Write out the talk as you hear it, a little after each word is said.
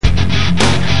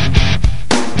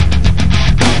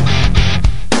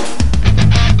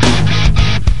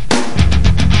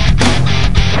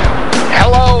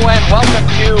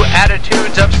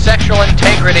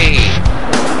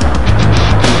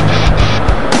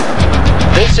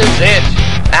This is it.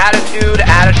 Attitude,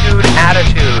 attitude,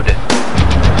 attitude.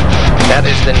 That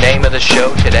is the name of the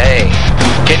show today.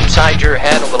 Get inside your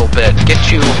head a little bit.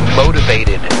 Get you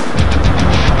motivated.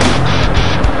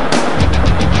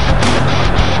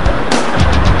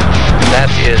 That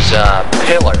is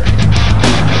Pillar.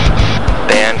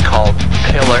 Band called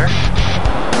Pillar.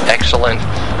 Excellent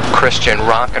Christian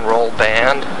rock and roll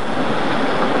band.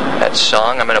 That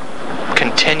song, I'm going to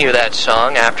continue that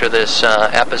song after this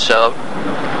episode.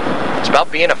 It's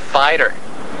about being a fighter.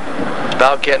 It's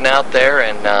about getting out there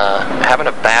and having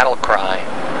a battle cry.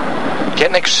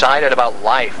 Getting excited about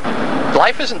life.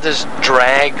 Life isn't this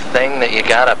drag thing that you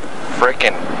gotta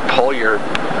frickin' pull your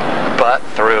butt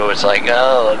through. It's like,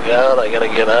 oh God, I gotta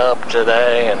get up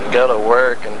today and go to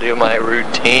work and do my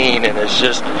routine, and it's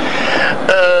just,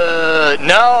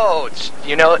 no, it's,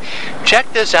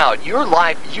 check this out. Your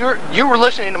life, you were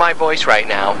listening to my voice right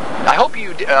now. I hope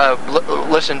you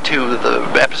listened to the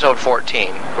episode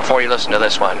 14 before you listen to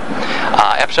this one.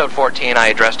 Episode 14, I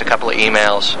addressed a couple of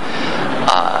emails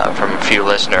from a few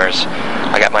listeners.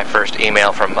 I got my first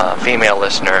email from a female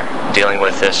listener dealing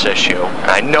with this issue.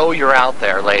 And I know you're out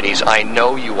there, ladies. I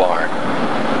know you are.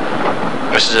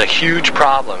 This is a huge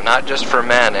problem, not just for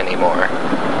men anymore.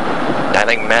 I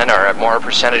think men are more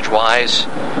percentage-wise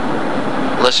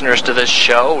listeners to this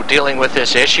show dealing with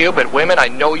this issue, but women, I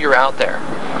know you're out there.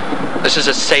 This is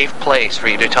a safe place for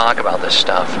you to talk about this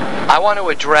stuff. I want to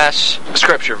address the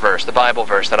scripture verse, the Bible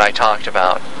verse that I talked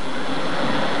about,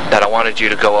 that I wanted you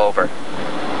to go over.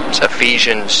 It's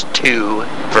Ephesians 2,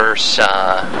 verse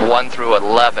 1 through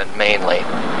 11, mainly.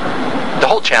 The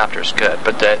whole chapter is good,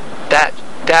 but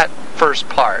that first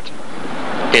part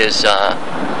is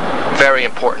very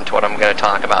important to what I'm going to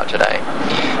talk about today.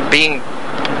 Being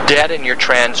dead in your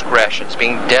transgressions,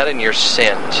 being dead in your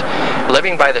sins,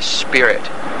 living by the Spirit,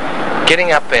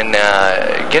 getting up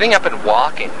and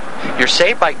walking. You're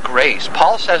saved by grace.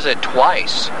 Paul says it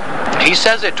twice. He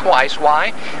says it twice.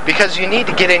 Why? Because you need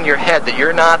to get in your head that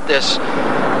you're not this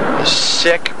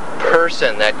sick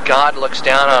person that God looks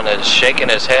down on and is shaking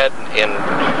his head in,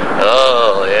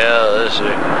 oh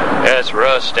yeah, that's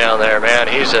Russ down there, man.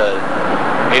 He's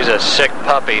a sick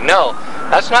puppy. No,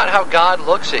 that's not how God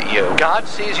looks at you. God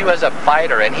sees you as a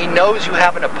fighter, and He knows you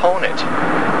have an opponent.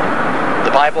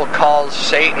 The Bible calls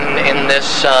Satan in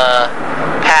this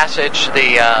passage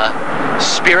the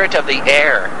spirit of the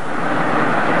air,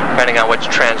 depending on which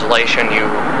translation you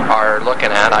are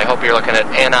looking at. I hope you're looking at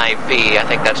NIV. I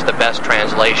think that's the best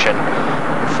translation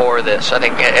for this. I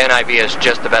think NIV is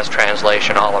just the best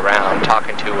translation all around.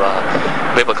 Talking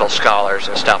to biblical scholars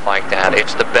and stuff like that,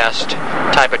 it's the best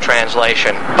type of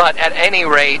translation. But at any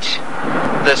rate,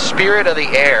 the spirit of the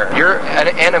air, your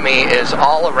enemy is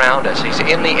all around us. He's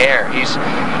in the air.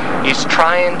 He's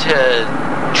trying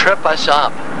to trip us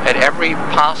up at every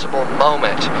possible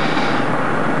moment.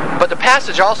 But the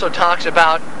passage also talks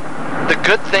about the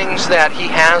good things that He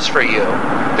has for you.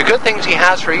 The good things He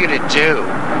has for you to do.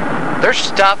 There's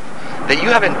stuff that you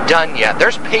haven't done yet.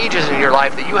 There's pages in your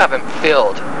life that you haven't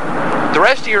filled. The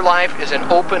rest of your life is an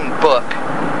open book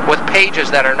with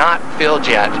pages that are not filled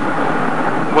yet.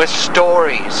 With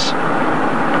stories,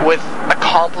 with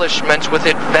accomplishments, with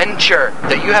adventure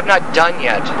that you have not done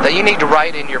yet, that you need to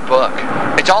write in your book.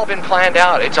 It's all been planned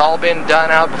out. It's all been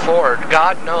done out before.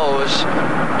 God knows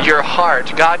your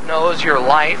heart. God knows your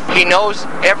life. He knows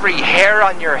every hair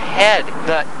on your head.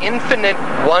 The infinite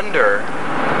wonder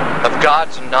of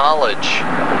God's knowledge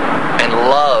and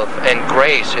love and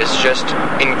grace is just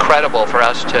incredible for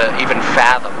us to even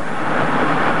fathom.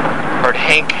 Heard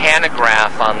Hank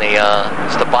Hanegraaff on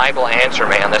it's the Bible Answer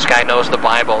Man. This guy knows the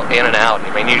Bible in and out.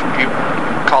 I mean, you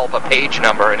call up a page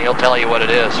number and he'll tell you what it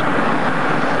is.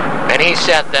 And he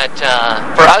said that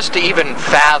for us to even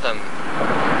fathom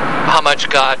how much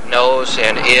God knows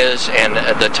and is, and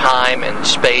the time and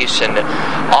space and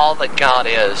all that God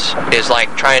is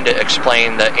like trying to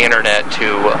explain the internet to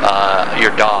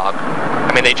your dog.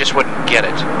 I mean, they just wouldn't get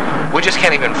it. We just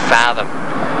can't even fathom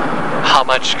how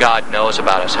much God knows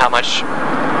about us, how much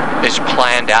is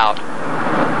planned out.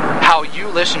 How you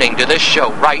listening to this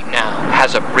show right now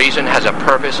has a reason, has a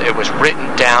purpose. It was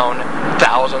written down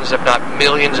thousands, if not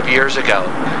millions of years ago,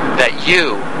 that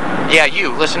you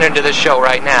listening to this show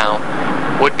right now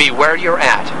would be where you're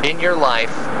at in your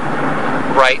life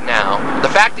right now. The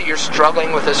fact that you're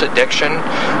struggling with this addiction,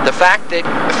 the fact that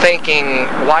thinking,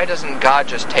 why doesn't God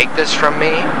just take this from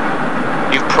me?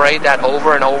 You've prayed that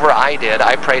over and over. I did.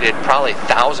 I prayed it probably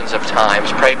thousands of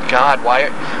times. Prayed, God,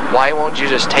 why won't you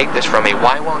just take this from me?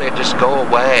 Why won't it just go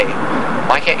away?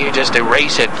 Why can't you just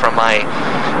erase it from my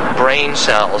brain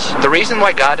cells. The reason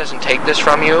why God doesn't take this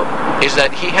from you is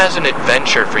that He has an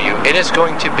adventure for you. It is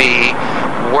going to be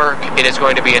work. It is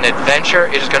going to be an adventure.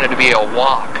 It is going to be a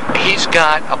walk. He's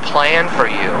got a plan for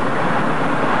you.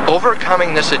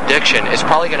 Overcoming this addiction is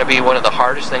probably going to be one of the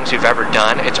hardest things you've ever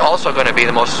done. It's also going to be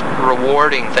the most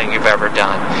rewarding thing you've ever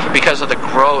done because of the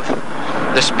growth,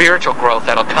 the spiritual growth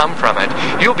that'll come from it.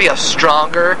 You'll be a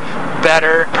stronger,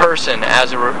 better person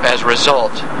as a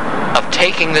result of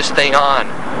taking this thing on,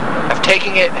 of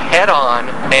taking it head on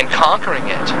and conquering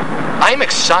it. I'm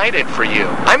excited for you.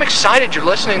 I'm excited you're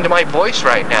listening to my voice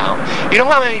right now. You know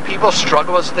how many people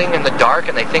struggle with this thing in the dark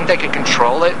and they think they can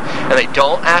control it and they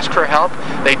don't ask for help?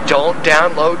 They don't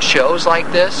download shows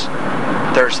like this?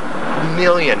 There's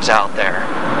millions out there.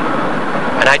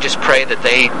 And I just pray that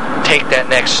they take that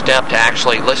next step to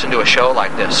actually listen to a show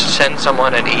like this. Send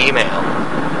someone an email.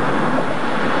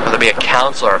 Whether it be a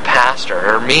counselor, a pastor,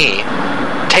 or me.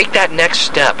 Take that next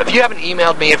step. If you haven't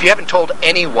emailed me, if you haven't told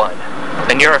anyone,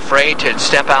 and you're afraid to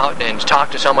step out and talk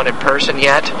to someone in person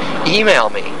yet, email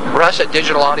me.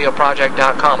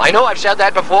 Russ@digitalaudioproject.com. I know I've said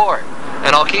that before,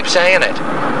 and I'll keep saying it.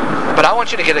 But I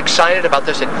want you to get excited about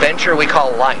this adventure we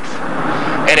call life.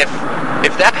 And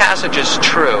if that passage is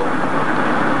true,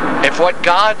 if what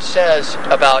God says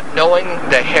about knowing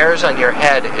the hairs on your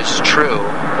head is true,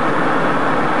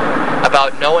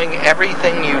 about knowing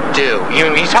everything you do.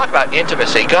 You talk about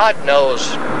intimacy. God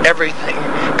knows everything.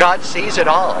 God sees it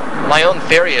all. My own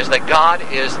theory is that God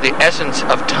is the essence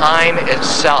of time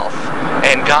itself.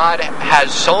 And God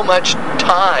has so much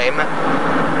time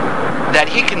that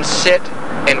He can sit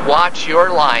and watch your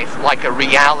life like a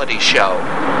reality show.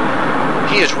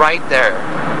 He is right there.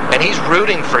 And He's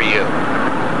rooting for you.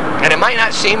 And it might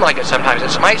not seem like it sometimes.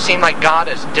 It might seem like God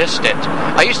is distant.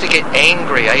 I used to get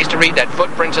angry. I used to read that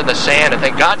Footprints in the Sand and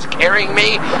think, God's carrying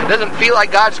me? It doesn't feel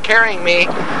like God's carrying me.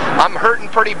 I'm hurting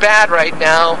pretty bad right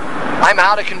now. I'm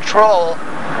out of control.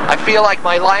 I feel like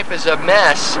my life is a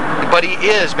mess. But He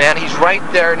is, man. He's right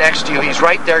there next to you. He's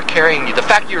right there carrying you. The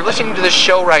fact that you're listening to this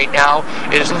show right now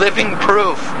is living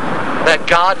proof that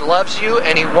God loves you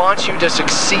and He wants you to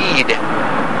succeed.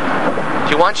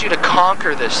 He wants you to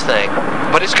conquer this thing.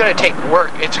 But it's going to take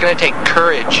work. It's going to take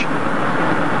courage.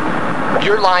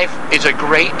 Your life is a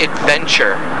great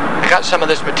adventure. I got some of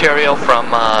this material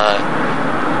from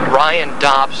Ryan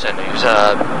Dobson. He's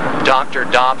Dr.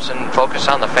 Dobson, Focus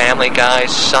on the Family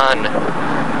guy's son.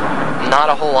 Not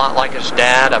a whole lot like his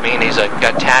dad. I mean, he's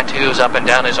got tattoos up and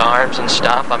down his arms and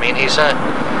stuff. I mean, he's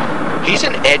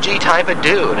an edgy type of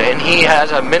dude. And he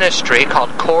has a ministry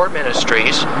called Core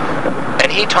Ministries.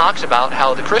 And he talks about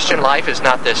how the Christian life is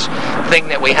not this thing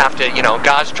that we have to,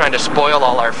 God's trying to spoil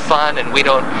all our fun and we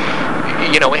don't,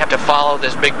 we have to follow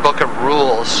this big book of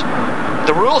rules.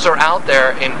 The rules are out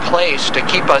there in place to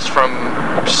keep us from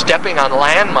stepping on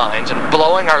landmines and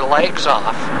blowing our legs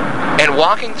off. And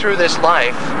walking through this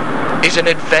life is an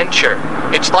adventure.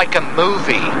 It's like a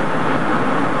movie.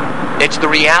 It's the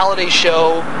reality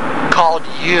show called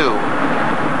You.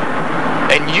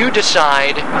 And you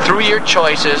decide, through your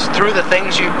choices, through the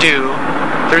things you do,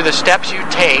 through the steps you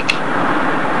take,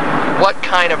 what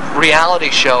kind of reality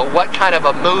show, what kind of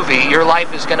a movie your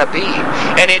life is going to be.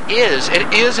 And it is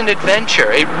an adventure.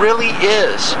 It really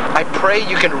is. I pray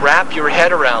you can wrap your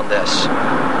head around this.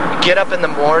 Get up in the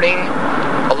morning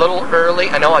a little early.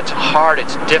 I know it's hard,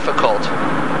 it's difficult.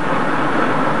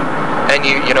 And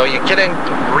you get in,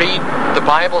 read the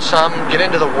Bible some, get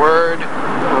into the Word,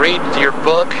 read your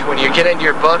book. When you get into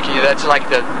your book, that's like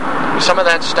some of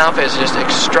that stuff is just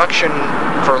instruction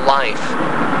for life.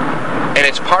 And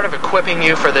it's part of equipping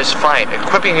you for this fight,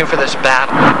 equipping you for this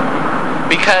battle.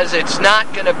 Because it's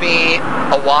not going to be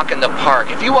a walk in the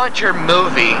park. If you want your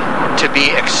movie to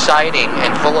be exciting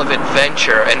and full of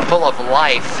adventure and full of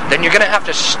life, then you're going to have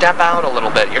to step out a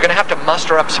little bit. You're going to have to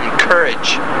muster up some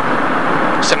courage.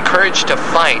 Some courage to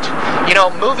fight.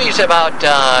 Movies about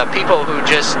people who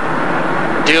just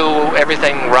do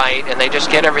everything right and they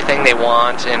just get everything they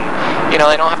want and they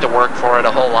don't have to work for it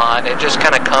a whole lot. It just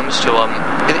kind of comes to them.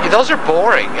 Those are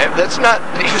boring. It's not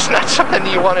something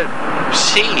you want to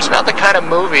see. It's not the kind of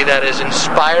movie that is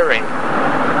inspiring.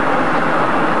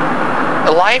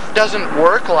 Life doesn't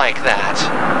work like that.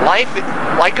 Life,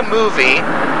 like a movie,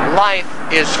 life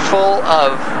is full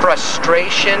of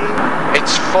frustration.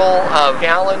 It's full of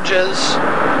challenges.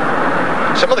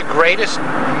 Some of the greatest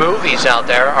movies out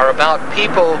there are about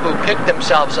people who pick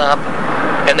themselves up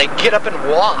and they get up and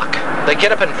walk. They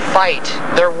get up and fight.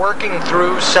 They're working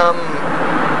through some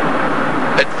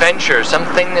adventure,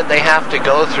 something that they have to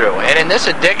go through. And in this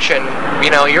addiction,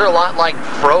 you're a lot like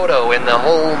Frodo in the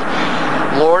whole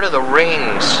Lord of the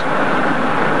Rings.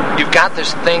 You've got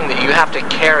this thing that you have to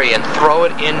carry and throw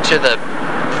it into the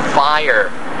fire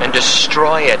and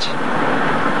destroy it.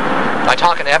 I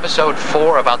talk in episode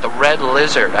 4 about the red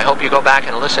lizard. I hope you go back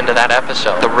and listen to that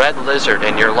episode. The red lizard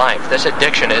in your life. This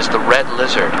addiction is the red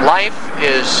lizard. Life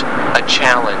is a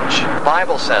challenge. The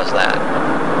Bible says that.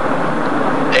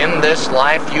 In this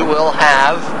life you will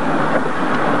have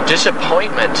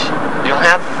disappointment. You'll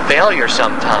have failure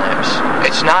sometimes.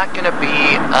 It's not going to be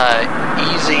an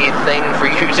easy thing for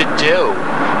you to do.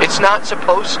 It's not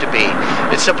supposed to be.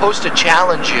 It's supposed to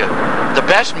challenge you. The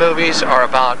best movies are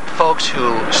about folks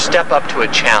who step up to a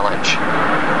challenge.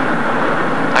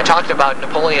 I talked about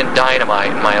Napoleon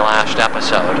Dynamite in my last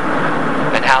episode,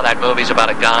 and how that movie's about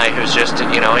a guy who's just,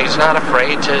 he's not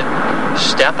afraid to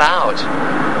step out.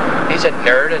 He's a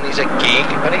nerd and he's a geek,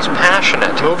 but he's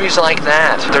passionate. Movies like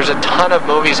that. There's a ton of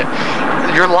movies.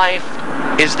 Your life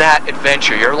is that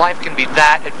adventure. Your life can be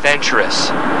that adventurous.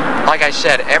 Like I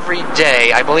said, every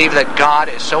day, I believe that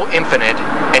God is so infinite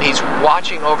and He's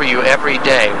watching over you every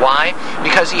day. Why?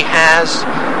 Because He has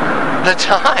the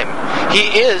time.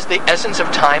 He is the essence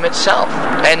of time itself.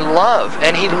 And love.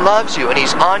 And He loves you and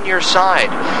He's on your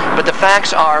side. But the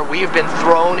facts are, we've been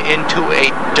thrown into a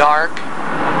dark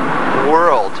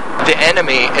world. The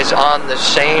enemy is on the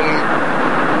same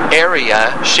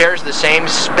area, shares the same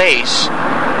space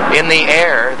in the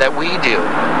air that we do.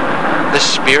 The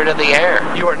spirit of the air.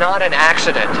 You are not an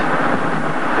accident.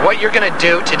 What you're going to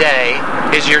do today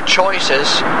is your choices,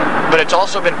 but it's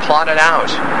also been plotted out.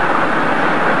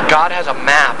 God has a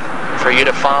map for you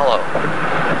to follow.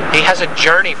 He has a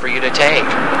journey for you to take.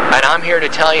 And I'm here to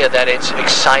tell you that it's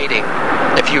exciting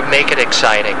if you make it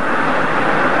exciting.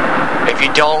 If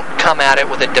you don't come at it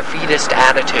with a defeatist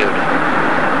attitude.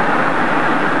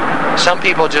 Some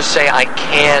people just say, I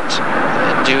can't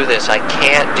do this, I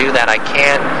can't do that, I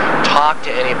can't talk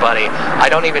to anybody. I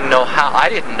don't even know how. I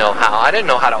didn't know how. I didn't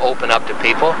know how to open up to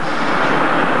people.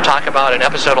 Talk about in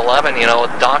episode 11,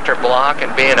 with Dr. Block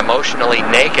and being emotionally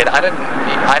naked. I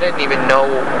didn't even know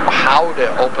how to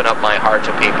open up my heart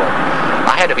to people.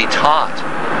 I had to be taught.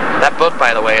 That book,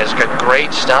 by the way, has got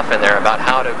great stuff in there about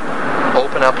how to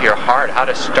open up your heart, how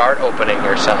to start opening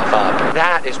yourself up.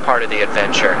 That is part of the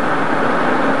adventure.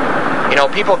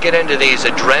 People get into these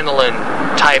adrenaline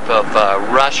type of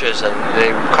rushes, and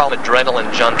they call them adrenaline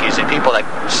junkies. The people that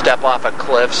step off of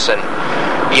cliffs and,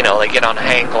 they get on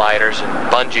hang gliders and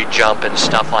bungee jump and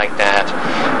stuff like that.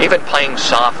 Even playing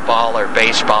softball or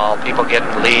baseball, people get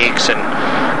in leagues and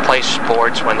play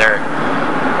sports when they're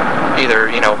either,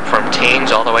 from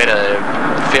teens all the way to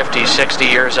 50, 60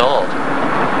 years old.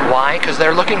 Why? Because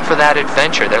they're looking for that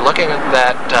adventure. They're looking at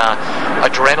that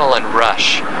adrenaline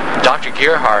rush. Dr.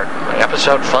 Gerhardt,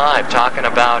 episode 5, talking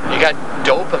about you got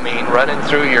dopamine running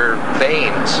through your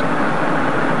veins.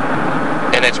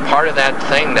 And it's part of that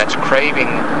thing that's craving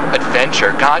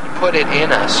adventure. God put it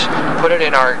in us, put it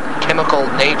in our chemical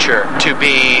nature to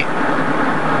be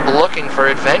looking for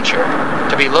adventure,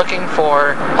 to be looking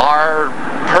for our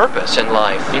purpose in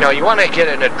life. You want to get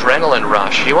an adrenaline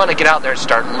rush. You want to get out there and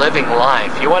start living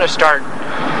life. You want to start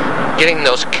getting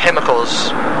those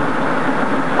chemicals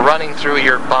running through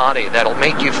your body that'll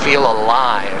make you feel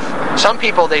alive. Some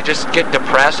people, they just get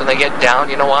depressed and they get down.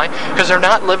 You know why? Because they're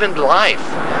not living life.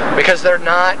 Because they're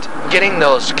not getting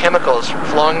those chemicals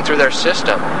flowing through their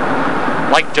system.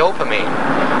 Like dopamine.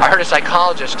 I heard a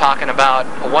psychologist talking about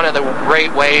one of the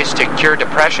great ways to cure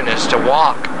depression is to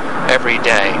walk every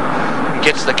day. It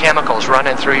gets the chemicals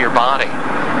running through your body.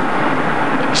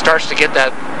 It starts to get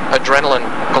that adrenaline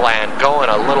gland going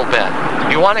a little bit.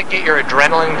 You want to get your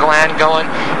adrenaline gland going?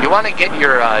 You want to get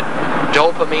your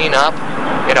dopamine up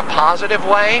in a positive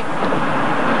way?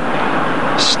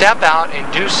 Step out and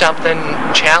do something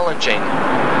challenging.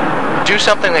 Do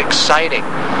something exciting.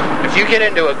 If you get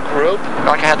into a group,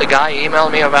 like I had the guy email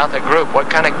me about the group, what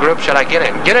kind of group should I get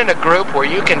in? Get in a group where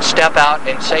you can step out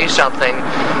and say something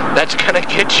that's going to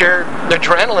get your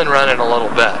adrenaline running a little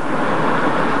bit.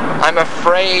 I'm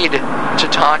afraid to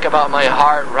talk about my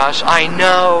heart, Russ. I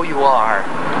know you are.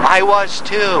 I was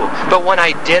too. But when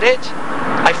I did it,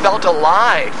 I felt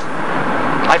alive.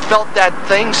 I felt that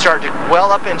thing start to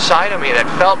well up inside of me. That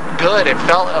felt good. It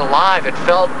felt alive. It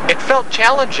felt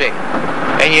challenging.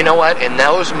 And you know what? In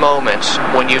those moments,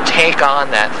 when you take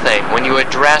on that thing, when you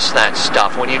address that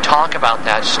stuff, when you talk about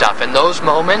that stuff, in those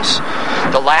moments,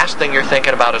 the last thing you're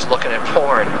thinking about is looking at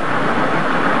porn.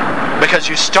 Because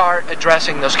you start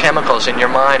addressing those chemicals in your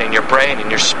mind and your brain and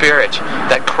your spirit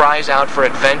that cries out for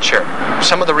adventure.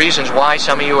 Some of the reasons why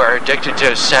some of you are addicted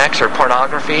to sex or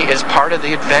pornography is part of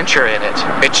the adventure in it.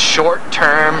 It's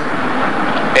short-term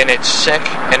and it's sick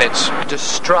and it's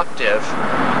destructive,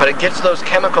 but it gets those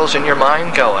chemicals in your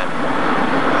mind going.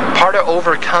 Part of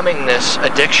overcoming this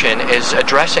addiction is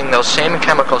addressing those same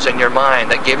chemicals in your mind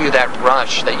that give you that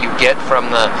rush that you get from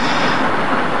the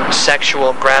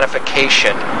sexual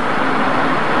gratification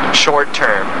short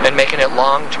term, and making it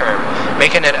long term,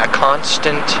 making it a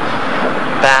constant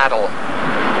battle,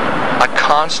 a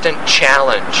constant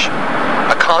challenge,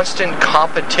 a constant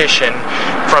competition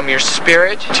from your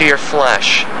spirit to your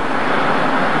flesh.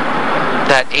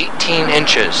 That 18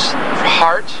 inches,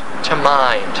 heart to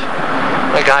mind.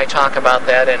 A guy talked about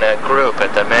that in a group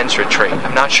at the men's retreat.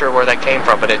 I'm not sure where that came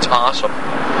from, but it's awesome.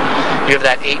 You have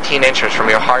that 18 inches from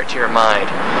your heart to your mind,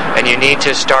 and you need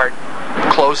to start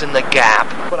closing the gap.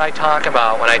 What I talk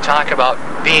about when I talk about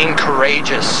being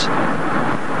courageous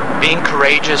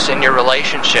in your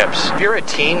relationships. If you're a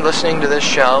teen listening to this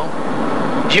show,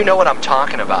 you know what I'm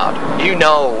talking about. You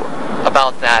know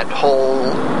about that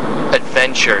whole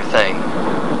adventure thing.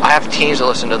 I have teens that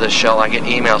listen to this show. I get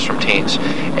emails from teens.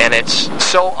 And it's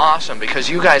so awesome because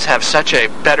you guys have such a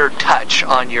better touch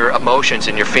on your emotions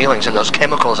and your feelings and those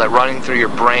chemicals that are running through your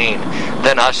brain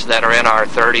than us that are in our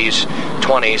 30s,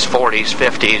 20s, 40s,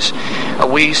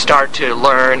 50s. We start to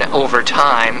learn over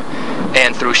time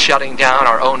and through shutting down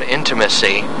our own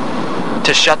intimacy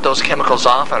to shut those chemicals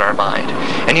off in our mind.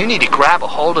 And you need to grab a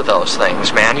hold of those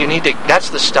things, man.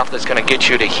 That's the stuff that's going to get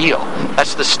you to heal.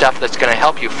 That's the stuff that's going to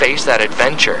help you face that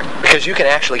adventure. Because you can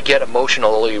actually get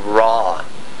emotionally raw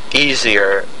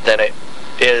easier than it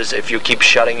is if you keep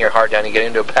shutting your heart down. You get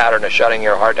into a pattern of shutting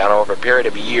your heart down over a period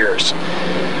of years.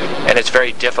 And it's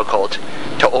very difficult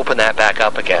to open that back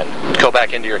up again. Go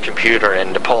back into your computer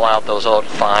and to pull out those old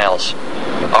files.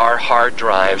 Our hard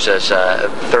drives as a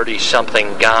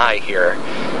 30-something guy here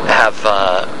have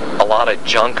a lot of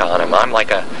junk on them. I'm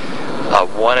like a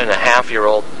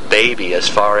 1.5-year-old baby as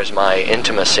far as my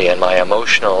intimacy and my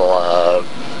emotional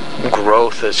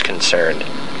growth is concerned.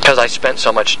 Because I spent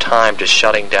so much time just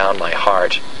shutting down my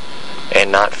heart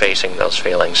and not facing those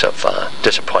feelings of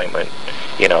disappointment.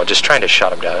 Just trying to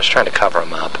shut them down, just trying to cover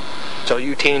them up. So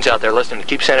you teens out there listening,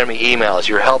 keep sending me emails.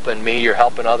 You're helping me, you're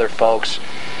helping other folks,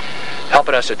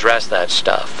 helping us address that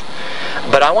stuff.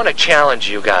 But I want to challenge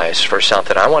you guys for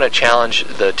something. I want to challenge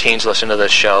the teens listening to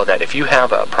this show that if you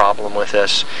have a problem with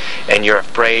this and you're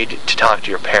afraid to talk to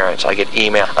your parents, I get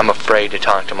email, I'm afraid to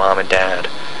talk to mom and dad.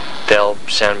 They'll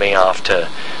send me off to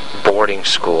boarding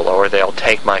school or they'll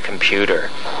take my computer.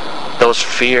 Those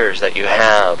fears that you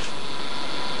have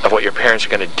of what your parents are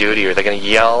going to do to you. They're going to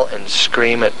yell and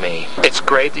scream at me. It's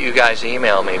great that you guys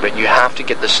email me, but you have to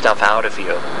get this stuff out of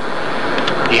you.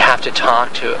 You have to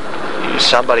talk to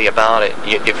somebody about it.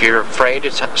 If you're afraid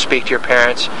to speak to your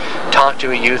parents, talk to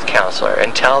a youth counselor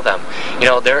and tell them.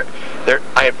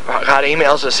 I've got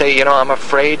emails that say, I'm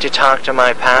afraid to talk to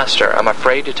my pastor. I'm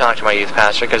afraid to talk to my youth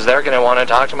pastor because they're going to want to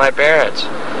talk to my parents.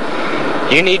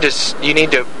 You need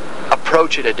to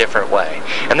approach it a different way.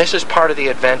 And this is part of the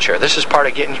adventure. This is part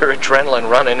of getting your adrenaline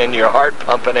running and your heart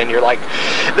pumping and you're like,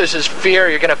 this is fear.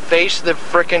 You're going to face the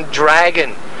frickin'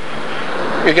 dragon.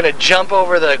 You're going to jump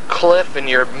over the cliff in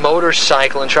your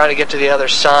motorcycle and try to get to the other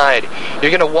side. You're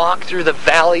going to walk through the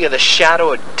valley of the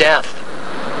shadow of death.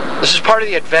 This is part of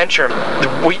the adventure.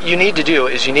 What you need to do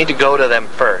is you need to go to them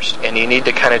first, and you need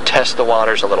to kind of test the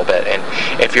waters a little bit. And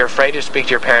if you're afraid to speak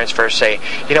to your parents first, say,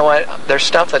 you know what, there's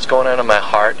stuff that's going on in my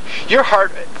heart. Your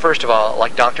heart, first of all,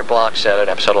 like Dr. Block said in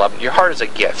episode 11, your heart is a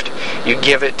gift. You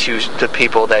give it to the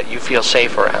people that you feel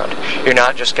safe around. You're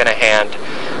not just going to hand,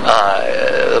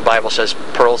 the Bible says,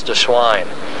 pearls to swine.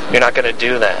 You're not going to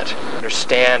do that.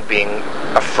 Understand being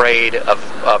afraid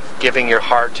of giving your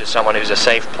heart to someone who's a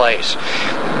safe place.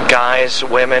 Guys,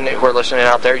 women who are listening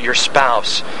out there, your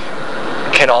spouse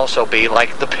can also be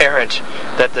like the parent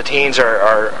that the teens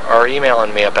are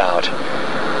emailing me about.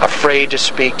 Afraid to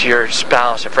speak to your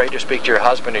spouse, afraid to speak to your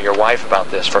husband or your wife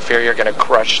about this for fear you're going to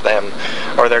crush them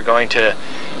or they're going to,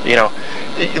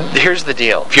 here's the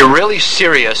deal. If you're really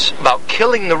serious about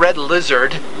killing the red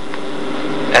lizard,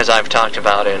 as I've talked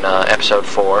about in episode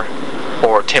 4,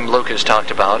 or Tim Lucas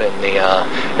talked about in the,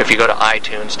 if you go to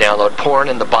iTunes, download Porn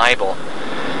in the Bible.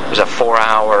 There's a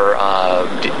 4-hour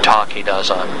talk he does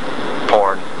on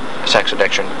porn, sex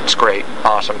addiction. It's great,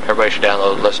 awesome. Everybody should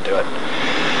download and listen to it.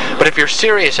 But if you're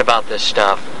serious about this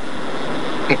stuff,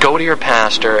 go to your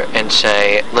pastor and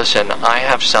say, listen, I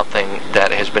have something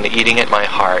that has been eating at my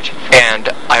heart, and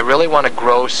I really want to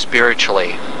grow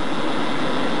spiritually.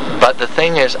 But the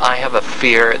thing is, I have a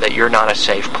fear that you're not a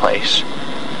safe place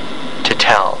to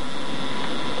tell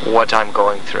what I'm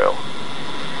going through.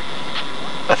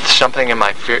 Something in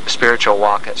my spiritual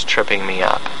walk that's tripping me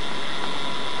up.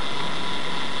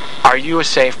 Are you a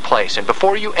safe place? And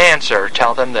before you answer,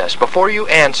 tell them this. Before you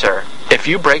answer, if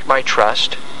you break my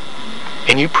trust,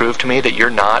 and you prove to me that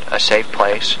you're not a safe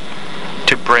place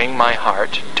to bring my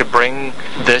heart, to bring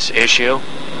this issue,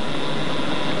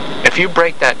 if you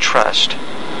break that trust,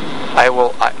 I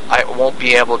won't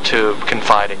be able to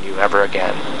confide in you ever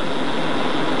again.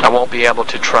 I won't be able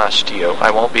to trust you. I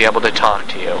won't be able to talk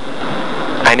to you.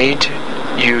 I need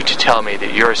you to tell me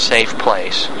that you're a safe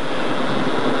place.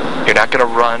 You're not going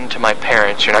to run to my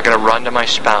parents. You're not going to run to my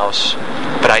spouse.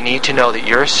 But I need to know that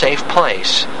you're a safe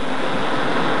place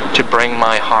to bring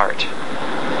my heart,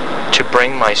 to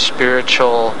bring my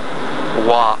spiritual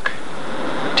walk,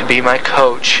 to be my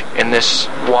coach in this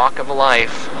walk of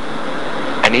life.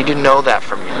 I need to know that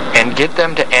from you. And get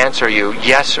them to answer you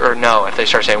yes or no. If they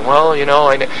start saying, well,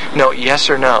 no, yes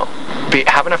or no.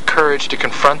 Have enough courage to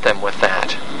confront them with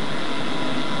that.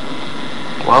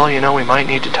 Well, we might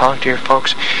need to talk to your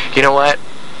folks. You know what?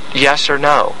 Yes or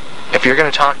no. If you're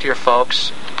going to talk to your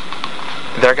folks,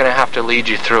 they're going to have to lead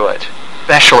you through it.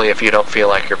 Especially if you don't feel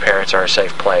like your parents are a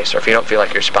safe place, or if you don't feel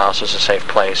like your spouse is a safe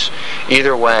place.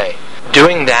 Either way,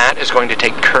 doing that is going to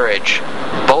take courage.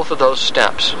 Both of those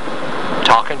steps.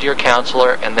 Talking to your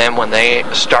counselor, and then when they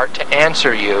start to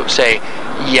answer you, say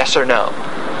yes or no.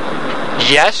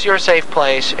 Yes, you're a safe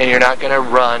place, and you're not going to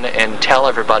run and tell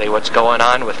everybody what's going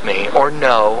on with me. Or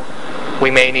no, we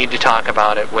may need to talk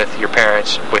about it with your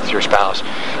parents, with your spouse.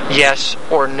 Yes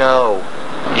or no.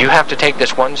 You have to take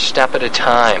this one step at a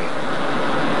time.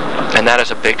 And that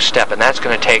is a big step, and that's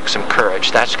going to take some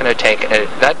courage. That's going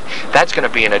to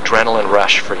be an adrenaline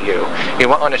rush for you. You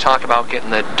want to talk about getting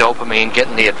the dopamine,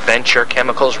 getting the adventure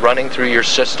chemicals running through your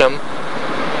system?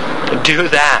 Do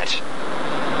that.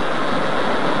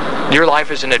 Your life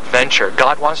is an adventure.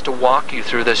 God wants to walk you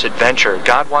through this adventure.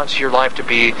 God wants your life to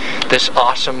be this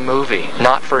awesome movie,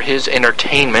 not for His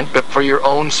entertainment, but for your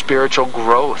own spiritual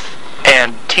growth.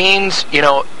 And teens,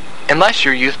 unless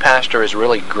your youth pastor is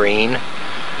really green,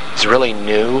 is really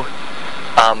new,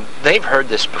 they've heard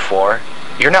this before.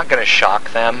 You're not going to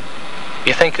shock them.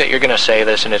 You think that you're going to say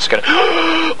this and it's going to,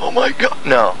 oh my God.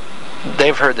 No,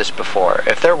 they've heard this before.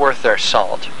 If they're worth their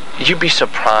salt, you'd be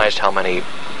surprised how many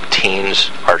teens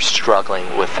are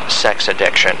struggling with sex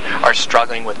addiction, are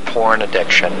struggling with porn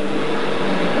addiction.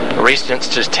 Recent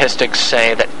statistics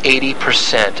say that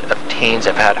 80% of teens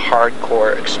have had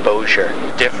hardcore exposure.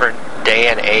 Different day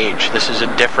and age. This is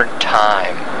a different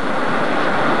time.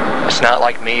 It's not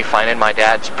like me finding my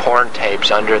dad's porn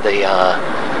tapes under the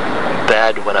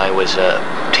bed when I was a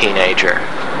teenager.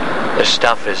 This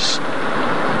stuff is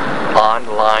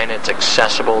online. It's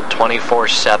accessible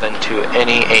 24/7 to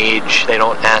any age. They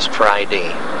don't ask for ID.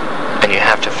 And you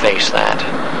have to face that.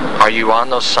 Are you on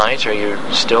those sites? Are you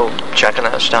still checking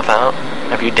that stuff out?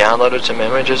 Have you downloaded some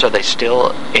images? Are they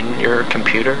still in your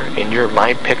computer? In your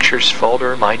My Pictures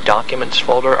folder? My Documents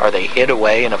folder? Are they hid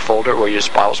away in a folder where your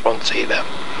spouse won't see them?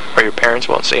 Or your parents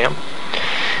won't see them?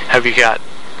 Have you got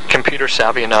computer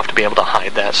savvy enough to be able to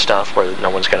hide that stuff where no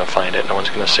one's going to find it, no one's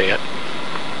going to see it?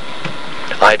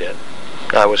 I did.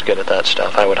 I was good at that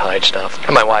stuff. I would hide stuff.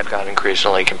 And my wife got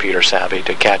increasingly computer savvy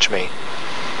to catch me.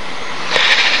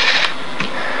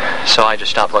 So I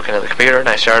just stopped looking at the computer and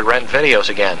I started renting videos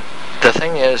again. The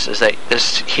thing is that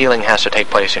this healing has to take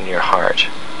place in your heart.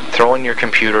 Throwing your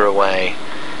computer away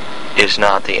is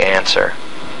not the answer.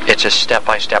 It's a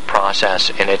step-by-step process,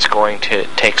 and it's going to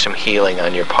take some healing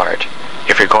on your part.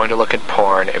 If you're going to look at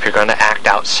porn, if you're going to act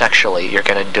out sexually, you're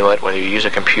going to do it whether you use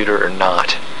a computer or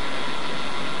not.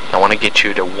 I want to get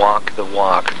you to walk the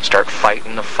walk, start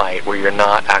fighting the fight where you're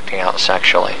not acting out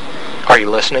sexually. Are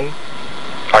you listening?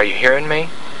 Are you hearing me?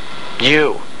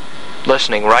 You,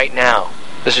 listening right now.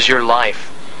 This is your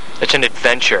life. It's an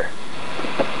adventure.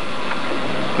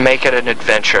 Make it an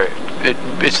adventure.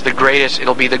 It's the greatest.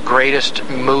 It'll be the greatest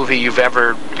movie you've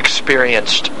ever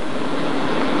experienced.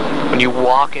 When you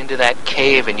walk into that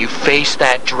cave and you face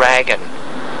that dragon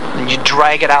and you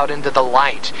drag it out into the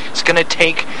light, it's going to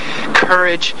take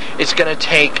courage. It's going to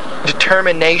take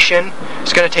determination.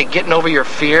 It's going to take getting over your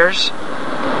fears.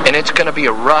 And it's going to be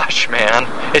a rush, man.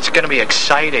 It's going to be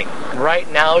exciting. Right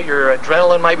now, your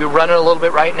adrenaline might be running a little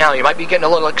bit right now. You might be getting a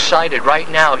little excited right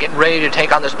now, getting ready to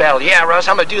take on this battle. Yeah, Russ,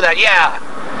 I'm going to do that. Yeah.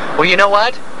 Well, you know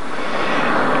what?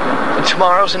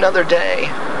 Tomorrow's another day.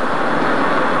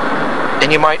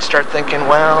 And you might start thinking,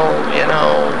 well,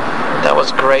 that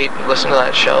was great. Listen to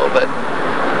that show, but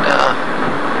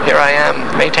here I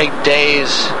am. It may take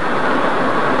days.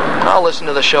 I'll listen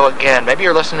to the show again. Maybe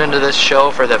you're listening to this show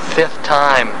for the 5th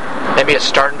time. Maybe it's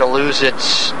starting to lose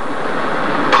its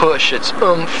push, its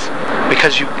oomph,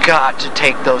 because you've got to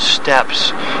take those steps.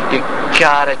 You've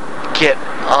got to get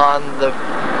on the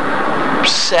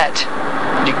set.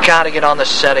 You got to get on the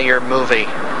set of your movie.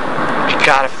 You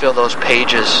got to fill those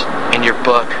pages in your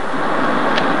book.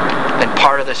 And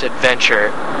part of this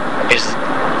adventure is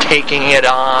taking it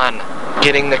on,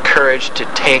 getting the courage to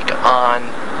take on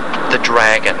the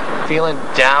dragon. Feeling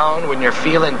down when you're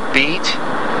feeling beat?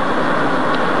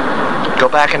 Go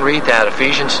back and read that,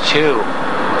 Ephesians 2.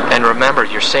 And remember,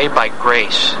 you're saved by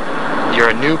grace. You're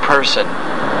a new person.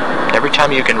 Every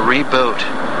time you can reboot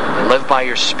and live by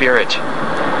your spirit,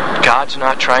 God's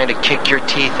not trying to kick your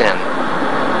teeth in.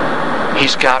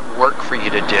 He's got work for you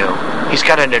to do. He's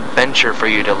got an adventure for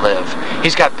you to live.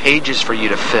 He's got pages for you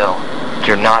to fill.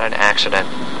 You're not an accident.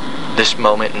 This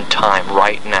moment in time,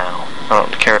 right now. I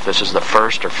don't care if this is the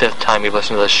first or fifth time you've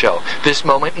listened to this show. This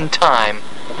moment in time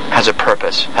has a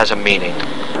purpose, has a meaning.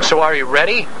 So are you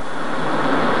ready?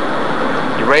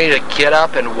 You ready to get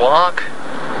up and walk?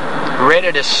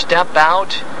 Ready to step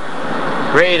out?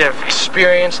 Ready to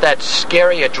experience that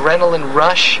scary adrenaline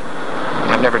rush?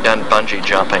 I've never done bungee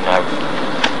jumping.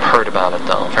 I've heard about it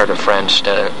though. I've heard of friends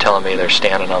telling me they're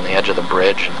standing on the edge of the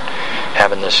bridge and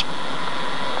having this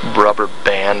rubber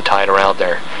band tied around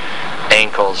their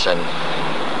ankles, and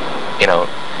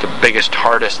the biggest,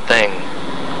 hardest thing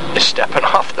is stepping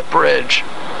off the bridge.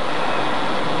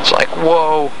 It's like,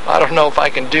 whoa, I don't know if I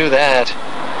can do that.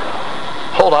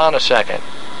 Hold on a second.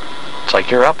 It's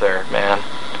like, you're up there, man.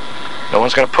 No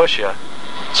one's going to push you.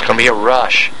 It's going to be a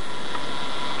rush.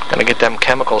 Going to get them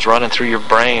chemicals running through your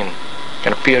brain.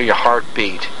 Going to feel your heart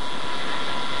beat.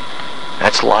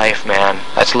 That's life, man.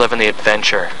 That's living the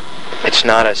adventure. It's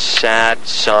not a sad,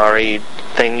 sorry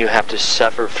thing you have to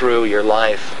suffer through your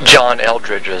life. John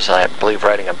Eldridge is, I believe,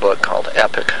 writing a book called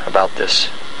Epic about this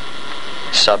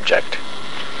subject.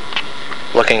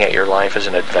 Looking at your life as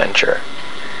an adventure.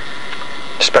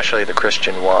 Especially the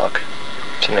Christian walk.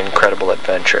 It's an incredible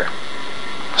adventure.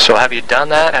 So have you done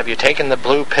that? Have you taken the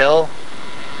blue pill?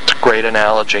 It's a great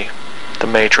analogy. The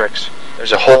Matrix.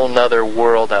 There's a whole nother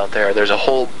world out there. There's a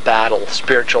whole battle,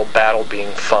 spiritual battle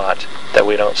being fought that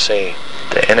we don't see.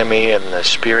 The enemy and the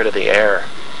spirit of the air.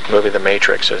 The movie The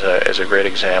Matrix is a great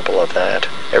example of that.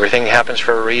 Everything happens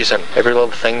for a reason. Every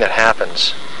little thing that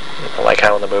happens. Like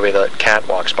how in the movie the cat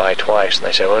walks by twice and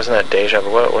they say, wasn't that deja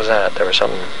vu? What was that? There was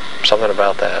something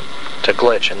about that. It's a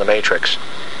glitch in the Matrix.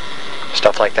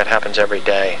 Stuff like that happens every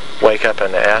day. Wake up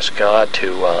and ask God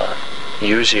to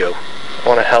use you. I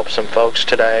want to help some folks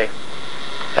today.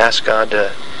 Ask God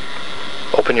to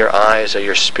open your eyes of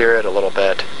your spirit a little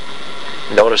bit.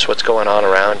 Notice what's going on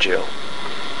around you.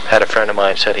 I had a friend of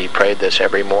mine said he prayed this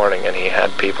every morning, and he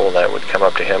had people that would come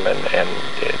up to him and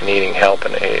needing help,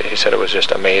 and he said it was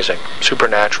just amazing.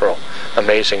 Supernatural,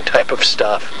 amazing type of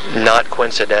stuff. Not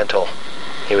coincidental.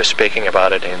 He was speaking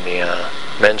about it in the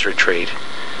men's retreat,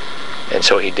 and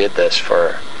so he did this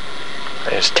for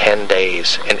 10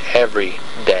 days, and every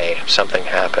day something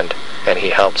happened, and he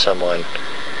helped someone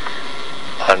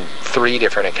on 3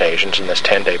 different occasions in this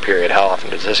 10-day period. How often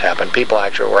does this happen? People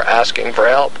actually were asking for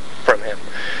help from him.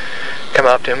 Come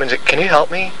up to him and say, can you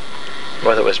help me?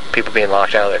 Whether it was people being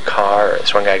locked out of their car, or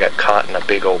this one guy got caught in a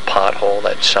big old pothole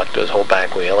that sucked his whole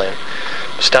back wheel in.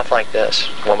 Stuff like this.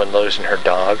 Woman losing her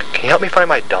dog. Can you help me find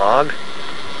my dog?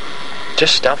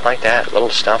 Just stuff like that. Little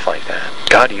stuff like that.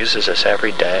 God uses us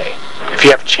every day. If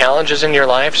you have challenges in your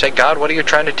life, say, God, what are you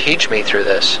trying to teach me through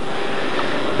this?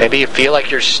 Maybe you feel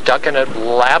like you're stuck in a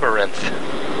labyrinth.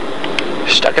 You're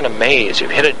stuck in a maze.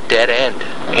 You've hit a dead end.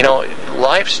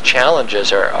 Life's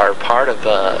challenges are part of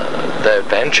the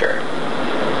adventure.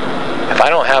 If I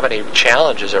don't have any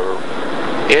challenges or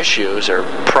issues or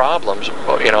problems,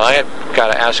 I have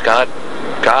got to ask God,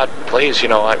 please,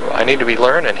 I need to be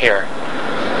learning here.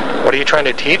 What are you trying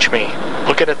to teach me?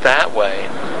 Look at it that way.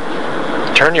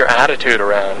 Turn your attitude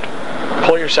around.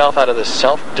 Pull yourself out of this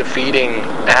self-defeating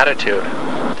attitude.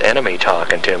 The enemy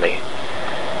talking to me.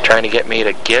 Trying to get me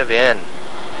to give in.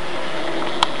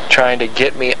 Trying to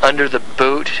get me under the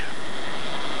boot.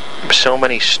 So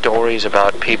many stories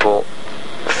about people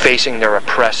facing their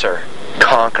oppressor,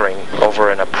 conquering over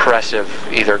an oppressive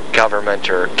either government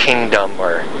or kingdom,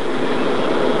 or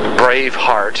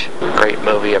Braveheart, great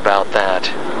movie about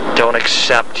that. Don't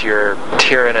accept your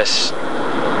tyrannous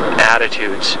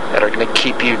attitudes that are going to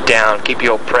keep you down, keep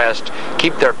you oppressed,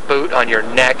 keep their boot on your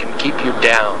neck and keep you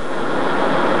down.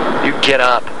 You get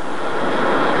up,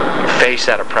 face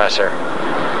that oppressor,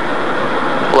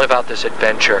 live out this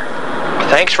adventure.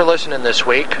 Thanks for listening this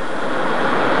week.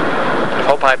 I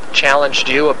hope I've challenged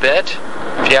you a bit.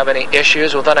 If you have any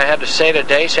issues with what I had to say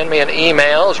today, send me an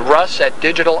email. It's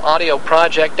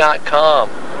russ@digitalaudioproject.com.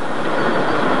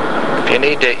 If you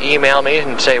need to email me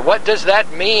and say, what does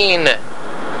that mean?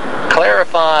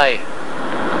 Clarify.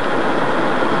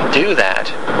 do that.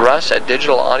 Russ at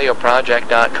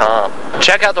digitalaudioproject.com.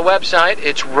 Check out the website.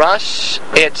 It's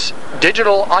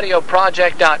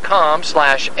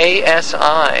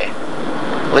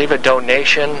digitalaudioproject.com/ASI. Leave a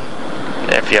donation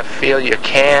if you feel you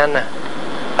can.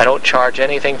 I don't charge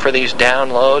anything for these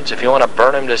downloads. If you want to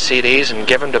burn them to CDs and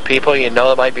give them to people you know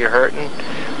that might be hurting,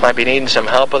 might be needing some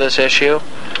help with this issue,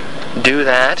 do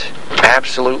that.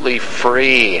 Absolutely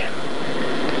free.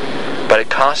 But it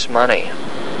costs money.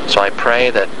 So I pray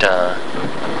that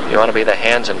you want to be the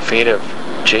hands and feet of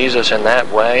Jesus in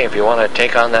that way. If you want to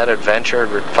take on that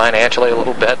adventure financially a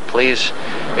little bit, please,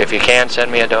 if you can,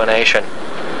 send me a donation.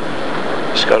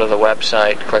 Just go to the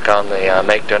website, click on the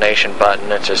Make Donation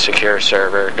button. It's a secure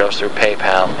server. It goes through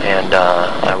PayPal, and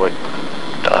I would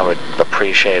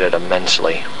appreciate it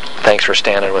immensely. Thanks for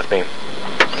standing with me.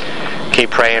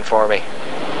 Keep praying for me.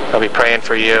 I'll be praying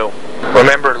for you.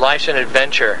 Remember, life's an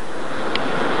adventure.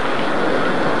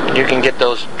 You can get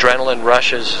those adrenaline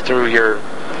rushes through your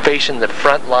facing the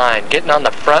front line, getting on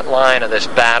the front line of this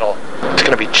battle. It's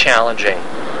going to be challenging.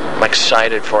 I'm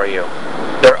excited for you.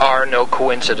 There are no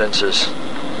coincidences.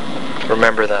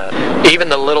 Remember that. Even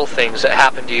the little things that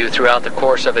happen to you throughout the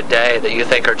course of a day that you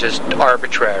think are just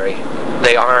arbitrary,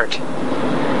 they aren't.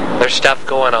 There's stuff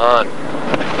going on.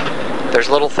 There's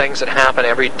little things that happen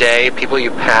every day, people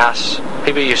you pass,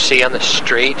 people you see on the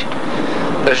street.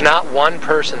 There's not one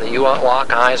person that you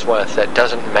lock eyes with that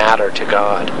doesn't matter to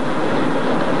God.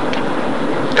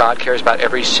 God cares about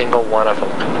every single one of them.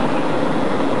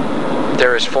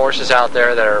 There is forces out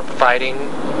there that are fighting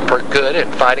for good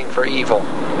and fighting for evil.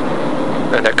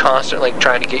 And they're constantly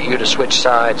trying to get you to switch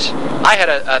sides. I had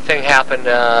a thing happen,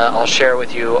 I'll share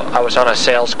with you. I was on a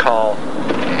sales call,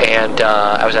 and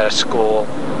I was at a school.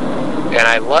 And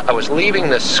I was leaving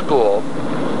this school,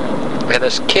 and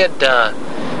this kid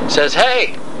says,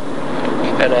 "Hey!"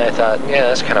 And I thought, yeah,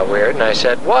 that's kind of weird. And I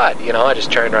said, "What?" I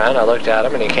just turned around, I looked at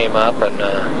him, and he came up, and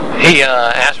he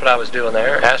asked what I was doing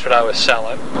there, asked what I was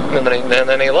selling, and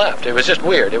then he left. It was just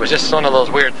weird. It was just one of those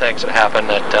weird things that happened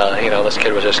that, this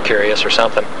kid was just curious or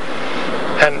something.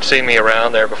 Hadn't seen me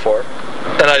around there before,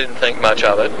 and I didn't think much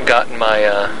of it. Got in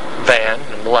my van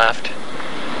and left.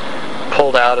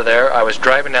 Pulled out of there. I was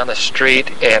driving down the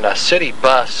street, and a city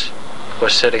bus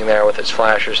was sitting there with its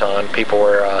flashers on. People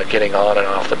were getting on and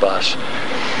off the bus.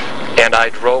 And I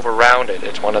drove around it.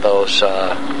 It's one of those,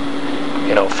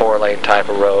 4-lane type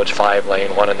of roads,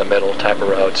 5-lane, one in the middle type of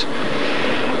roads.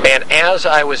 And as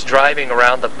I was driving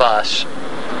around the bus,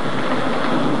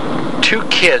 2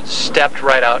 kids stepped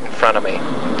right out in front of me,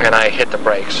 and I hit the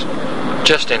brakes.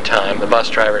 Just in time. The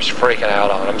bus driver's freaking out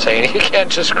on him, saying, "You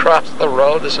can't just cross the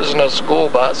road. This isn't a school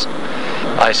bus."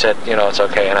 I said, "It's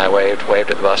okay," and I waved at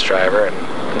the bus driver, and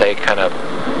they kind of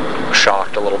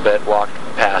shocked a little bit, walked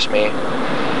past me.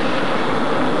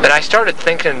 And I started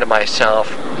thinking to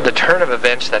myself, the turn of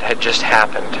events that had just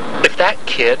happened. If that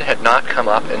kid had not come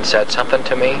up and said something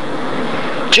to me,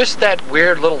 just that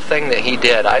weird little thing that he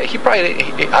did,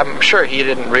 I'm sure he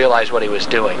didn't realize what he was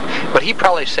doing, but he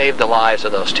probably saved the lives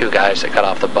of those 2 guys that got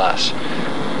off the bus,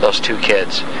 those 2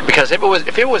 kids. Because if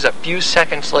it was a few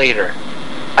seconds later,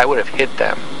 I would have hit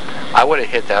them. I would have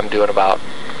hit them doing about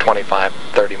 25,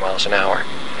 30 miles an hour.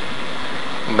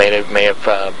 May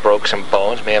have broke some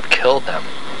bones, may have killed them.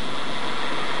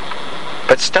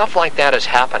 But stuff like that is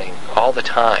happening all the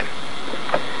time.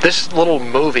 This little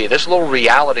movie, this little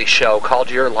reality show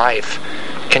called Your Life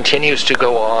continues to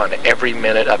go on every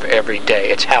minute of every day.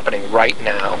 It's happening right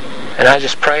now. And I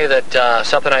just pray that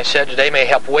something I said today may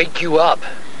help wake you up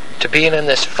to being in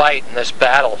this fight, in this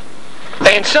battle.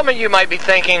 And some of you might be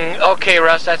thinking, "Okay,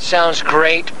 Russ, that sounds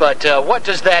great, but what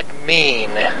does that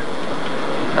mean?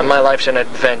 My life's an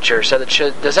adventure, so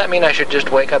does that mean I should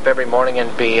just wake up every morning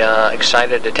and be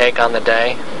excited to take on the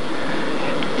day?"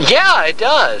 Yeah, it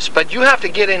does, but you have to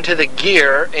get into the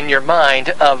gear in your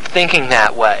mind of thinking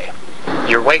that way.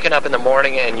 You're waking up in the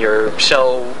morning and you're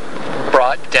so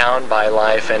brought down by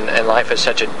life, and life is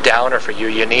such a downer for you.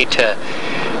 You need to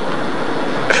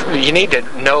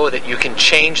know that you can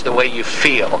change the way you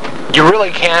feel. You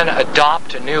really can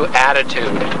adopt a new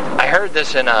attitude. I heard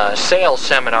this in a sales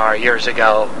seminar years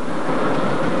ago.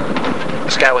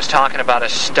 This guy was talking about a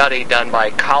study done by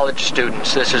college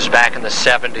students. This is back in the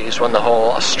 70s when the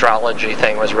whole astrology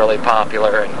thing was really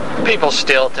popular. And people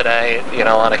still today,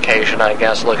 on occasion, I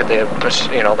guess, look at their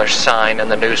sign in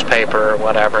the newspaper or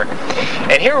whatever.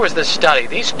 And here was this study.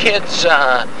 These kids,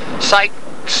 psych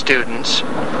students,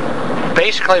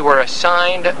 basically were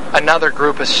assigned another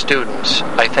group of students.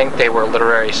 I think they were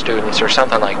literary students or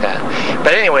something like that.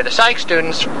 But anyway, the psych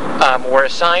students were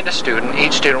assigned a student.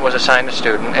 Each student was assigned a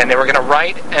student, and they were going to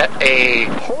write a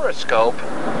horoscope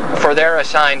for their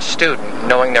assigned student,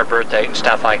 knowing their birth date and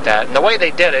stuff like that. And the way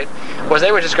they did it was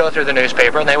they would just go through the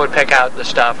newspaper and they would pick out the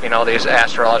stuff, these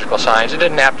astrological signs. It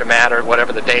didn't have to matter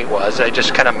whatever the date was. They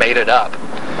just kind of made it up.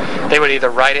 They would either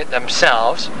write it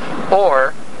themselves,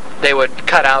 or they would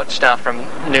cut out stuff from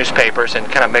newspapers and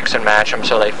kind of mix and match them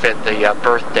so they fit the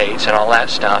birth dates and all that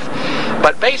stuff.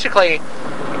 But basically,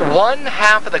 one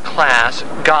half of the class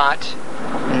got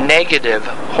negative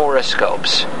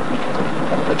horoscopes.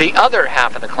 The other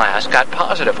half of the class got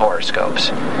positive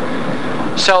horoscopes.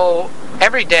 So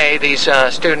every day these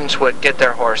students would get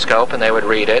their horoscope and they would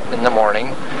read it in the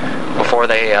morning before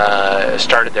they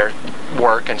started their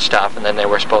work and stuff, and then they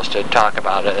were supposed to talk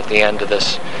about it at the end of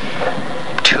this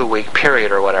 2-week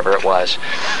period or whatever it was.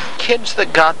 Kids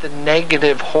that got the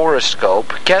negative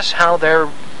horoscope, guess how their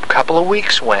couple of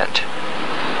weeks went?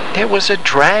 It was a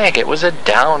drag. It was a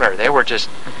downer. They were just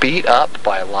beat up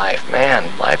by life. Man,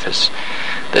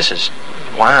 this is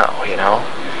wow,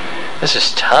 this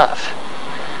is tough.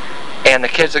 And the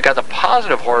kids that got the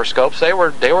positive horoscopes, they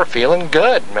were feeling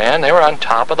good, man. They were on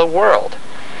top of the world.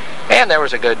 And there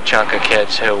was a good chunk of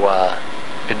kids who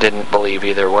didn't believe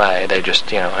either way. They just,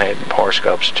 hey,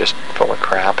 horoscopes just full of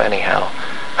crap anyhow,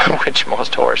 which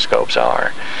most horoscopes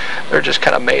are. They're just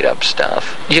kind of made up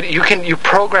stuff. You're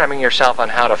programming yourself on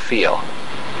how to feel.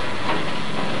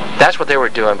 That's what they were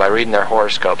doing by reading their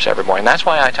horoscopes every morning. That's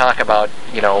why I talk about,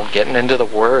 getting into the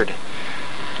Word,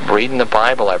 reading the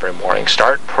Bible every morning.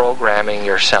 Start programming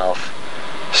yourself.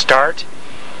 Start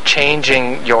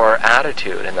changing your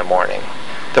attitude in the morning.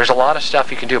 There's a lot of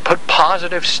stuff you can do. Put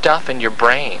positive stuff in your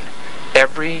brain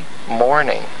every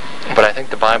morning. But I think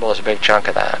the Bible is a big chunk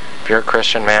of that. If you're a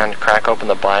Christian, man, crack open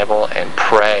the Bible and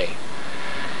pray.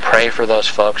 Pray for those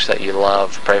folks that you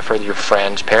love. Pray for your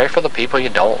friends. Pray for the people you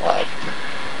don't love.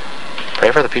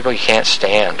 Pray for the people you can't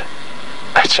stand.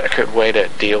 That's a good way to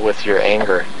deal with your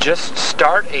anger. Just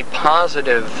start a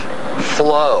positive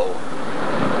flow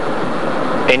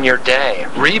in your day.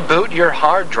 Reboot your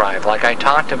hard drive like I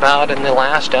talked about in the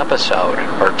last episode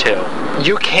or two.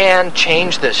 You can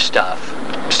change this stuff.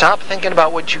 Stop thinking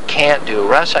about what you can't do.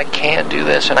 Russ, I can't do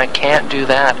this and I can't do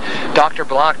that. Dr.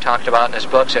 Block talked about in his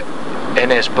book,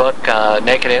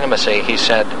 Naked Intimacy, he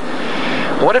said,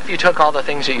 what if you took all the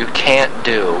things that you can't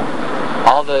do,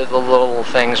 all the little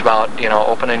things about,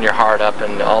 opening your heart up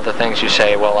and all the things you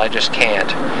say, well, I just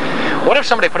can't. What if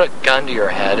somebody put a gun to your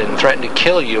head and threatened to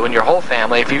kill you and your whole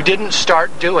family if you didn't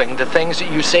start doing the things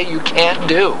that you say you can't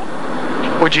do?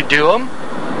 Would you do them?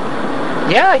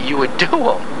 Yeah, you would do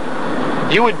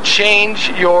them. You would change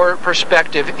your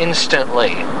perspective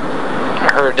instantly. I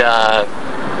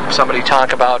heard somebody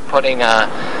talk about putting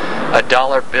a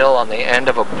dollar bill on the end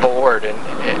of a board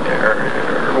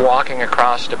or walking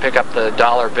across to pick up the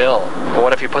dollar bill. But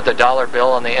what if you put the dollar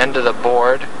bill on the end of the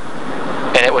board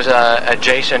and it was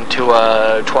adjacent to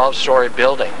a 12-story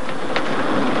building?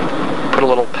 Put a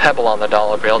little pebble on the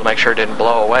dollar bill to make sure it didn't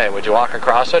blow away. Would you walk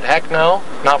across it? Heck no.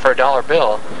 Not for a dollar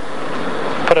bill.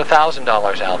 Put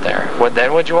 $1,000 out there.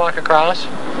 Would you walk across?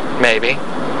 Maybe.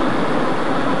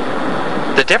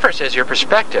 The difference is your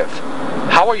perspective.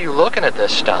 How are you looking at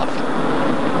this stuff?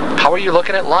 How are you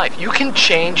looking at life? You can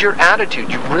change your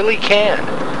attitude. You really can.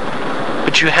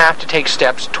 But you have to take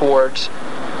steps towards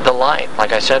the light.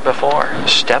 Like I said before,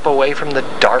 step away from the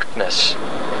darkness.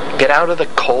 Get out of the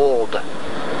cold.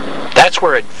 That's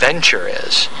where adventure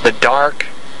is. The dark,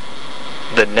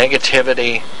 the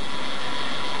negativity,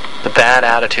 the bad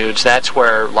attitudes, that's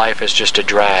where life is just a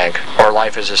drag. Or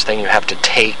life is this thing you have to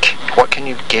take. What can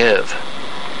you give?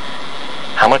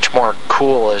 How much more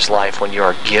cool is life when you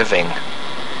are giving?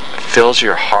 It fills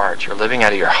your heart. You're living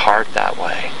out of your heart that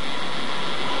way.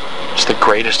 It's the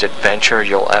greatest adventure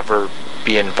you'll ever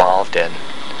be involved in.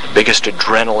 The biggest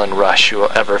adrenaline rush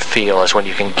you'll ever feel is when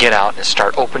you can get out and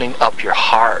start opening up your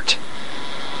heart.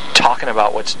 Talking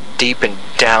about what's deep and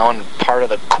down, part of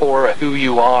the core of who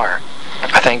you are.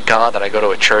 I thank God that I go to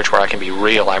a church where I can be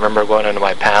real. I remember going into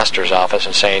my pastor's office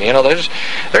and saying,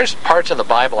 there's parts of the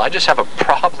Bible I just have a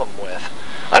problem with.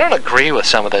 I don't agree with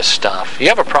some of this stuff. You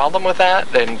have a problem with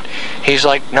that? And he's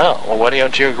like, no. Well, what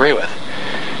don't you agree with?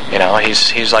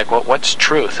 He's like, well, what's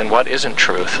truth and what isn't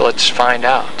truth? Let's find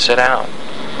out. Sit down.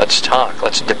 Let's talk.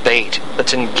 Let's debate.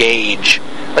 Let's engage.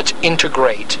 Let's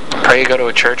integrate. Pray you go to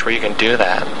a church where you can do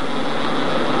that.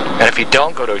 And if you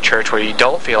don't go to a church where you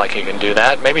don't feel like you can do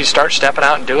that, maybe start stepping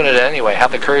out and doing it anyway.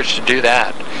 Have the courage to do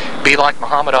that. Be like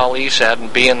Muhammad Ali said,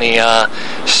 and be in the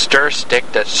stir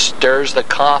stick that stirs the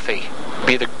coffee.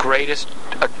 Be the greatest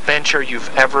adventure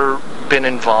you've ever been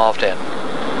involved in.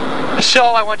 So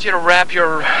I want you to wrap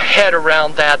your head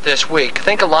around that this week.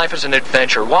 Think of life as an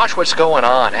adventure. Watch what's going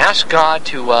on. Ask God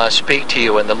to speak to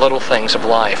you in the little things of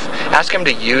life. Ask Him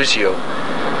to use you.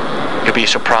 You'll be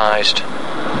surprised.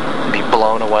 Be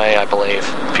blown away, I believe,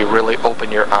 if you really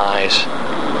open your eyes.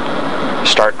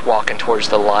 Start walking towards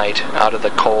the light, out of the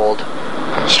cold.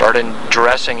 Start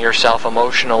dressing yourself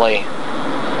emotionally.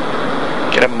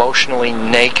 Get emotionally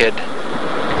naked.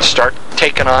 Start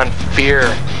taking on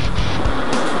fear.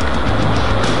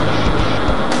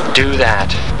 Do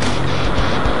that.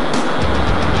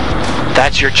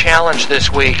 That's your challenge this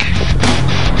week.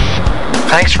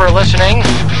 Thanks for listening.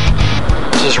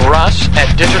 This is Russ at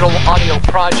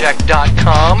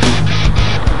digitalaudioproject.com.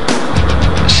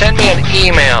 Send me an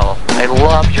email. I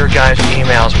love your guys'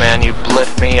 emails, man. You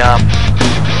lift me up.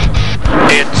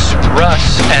 It's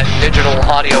Russ at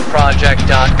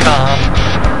digitalaudioproject.com.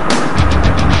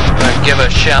 I'll give a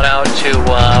shout out to,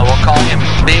 we'll call him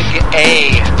Big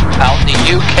A, out in the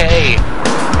UK,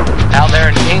 out there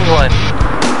in England.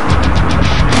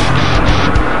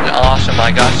 Awesome. I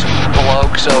got some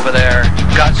blokes over there,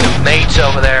 got some mates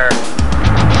over there,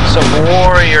 some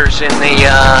warriors in the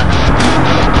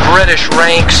British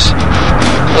ranks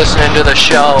listening to the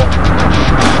show.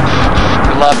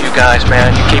 Love you guys,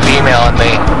 man. You keep emailing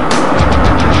me.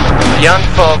 Young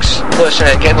folks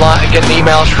listening, getting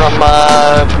emails from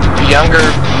younger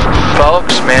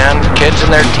folks, man. Kids in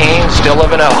their teens, still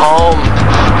living at home,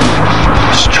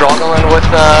 struggling with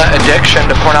addiction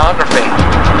to pornography.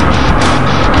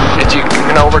 You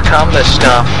can overcome this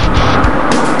stuff.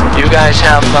 You guys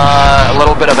have a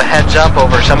little bit of a heads up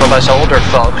over some of us older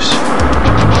folks.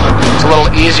 It's a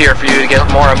little easier for you to get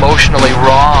more emotionally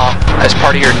raw as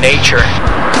part of your nature.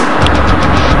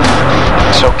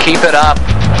 So keep it up.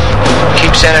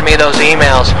 Keep sending me those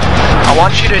emails. I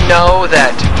want you to know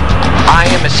that I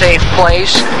am a safe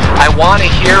place. I want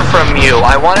to hear from you.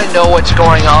 I want to know what's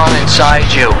going on inside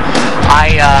you.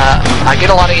 I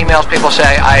get a lot of emails. People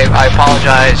say, I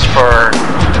apologize for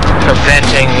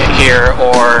venting here,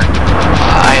 or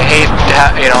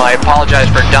I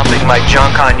apologize for dumping my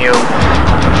junk on you.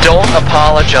 Don't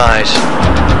apologize.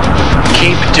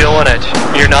 Keep doing it.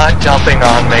 You're not dumping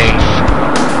on me.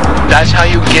 That's how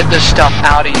you get this stuff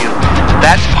out of you.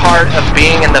 That's part of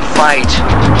being in the fight.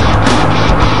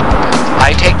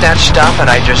 I take that stuff and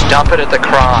I just dump it at the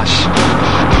cross.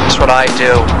 That's what I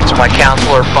do. It's what my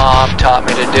counselor Bob taught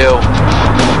me to do.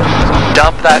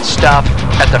 Dump that stuff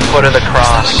at the foot of the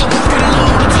cross.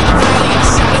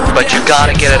 But you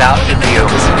gotta get it out of you.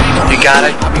 You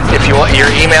gotta, if you want, your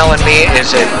emailing me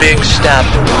is a big step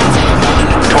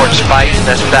towards fighting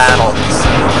this battle.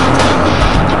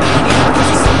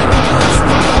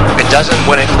 It doesn't,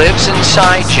 when it lives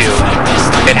inside you,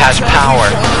 it has power.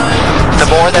 The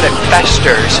more that it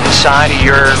festers inside of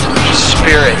your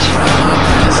spirit,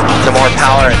 the more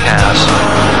power it has.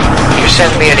 You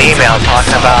send me an email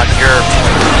talking about your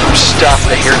stuff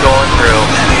that you're going through,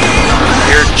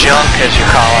 your junk as you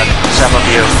call it, some of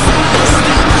you.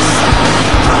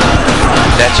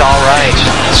 That's all right.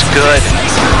 It's good.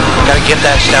 You gotta get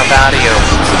that stuff out of you.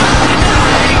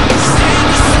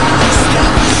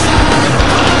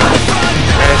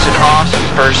 It's an awesome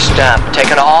first step.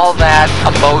 Taking all that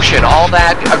emotion, all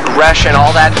that aggression,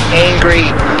 all that angry,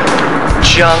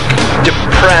 junk,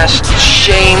 depressed,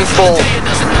 shameful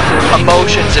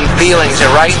emotions and feelings, and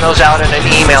writing those out in an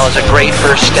email is a great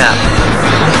first step.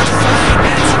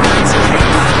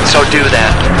 So do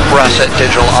that. Russ at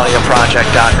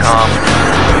digitalaudioproject.com.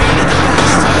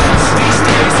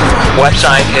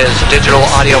 Website is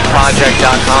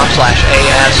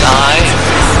digitalaudioproject.com/ASI.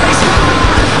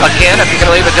 Again, if you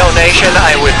can leave a donation,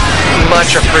 I would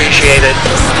much appreciate it.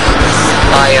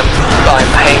 I'm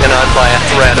hanging on by a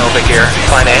thread over here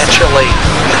financially.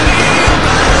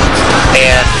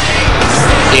 And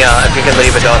yeah, if you can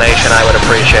leave a donation, I would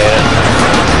appreciate it.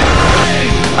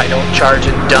 I don't charge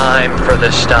a dime for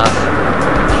this stuff.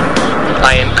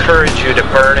 I encourage you to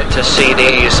burn it to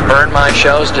CDs. Burn my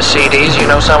shows to CDs. You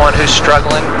know someone who's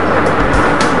struggling?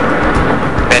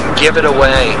 And give it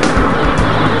away.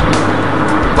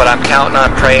 But I'm counting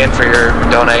on praying for your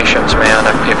donations, man,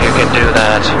 if you can do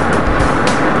that.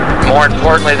 More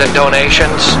importantly than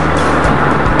donations,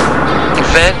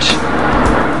 vent.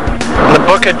 In the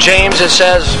book of James it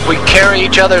says, we carry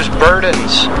each other's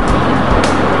burdens.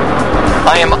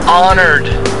 I am honored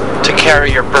to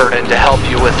carry your burden, to help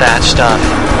you with that stuff.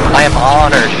 I am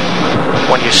honored.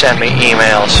 when you send me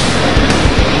emails,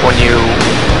 when you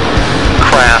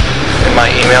crap in my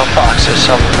email box, as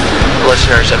some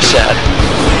listeners have said.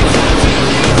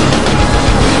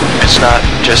 It's not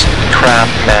just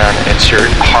crap, man, it's your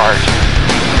heart.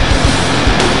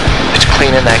 It's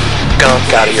cleaning that gunk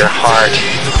out of your heart.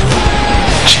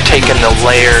 It's taking the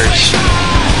layers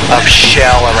of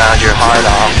shell around your heart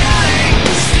off.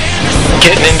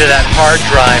 Getting into that hard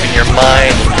drive in your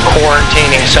mind,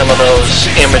 quarantining some of those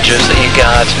images that you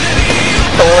got,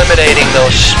 eliminating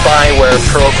those spyware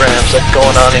programs that are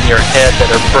going on in your head that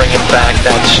are bringing back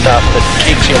that stuff that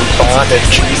keeps you in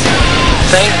bondage.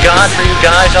 Thank God for you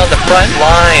guys on the front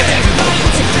line.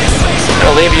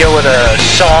 I'll leave you with a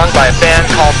song by a band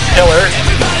called Pillar.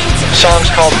 The song's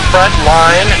called Front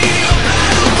Line.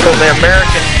 From the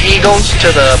American Eagles to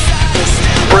the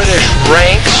British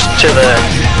ranks to the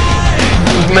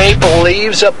Maple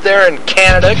Leaves up there in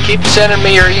Canada. Keep sending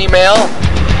me your email.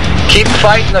 Keep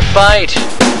fighting the fight.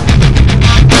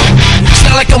 It's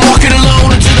not like I'm walking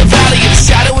alone into the valley of the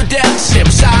shadow of death. Stay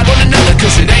beside one another,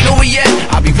 cause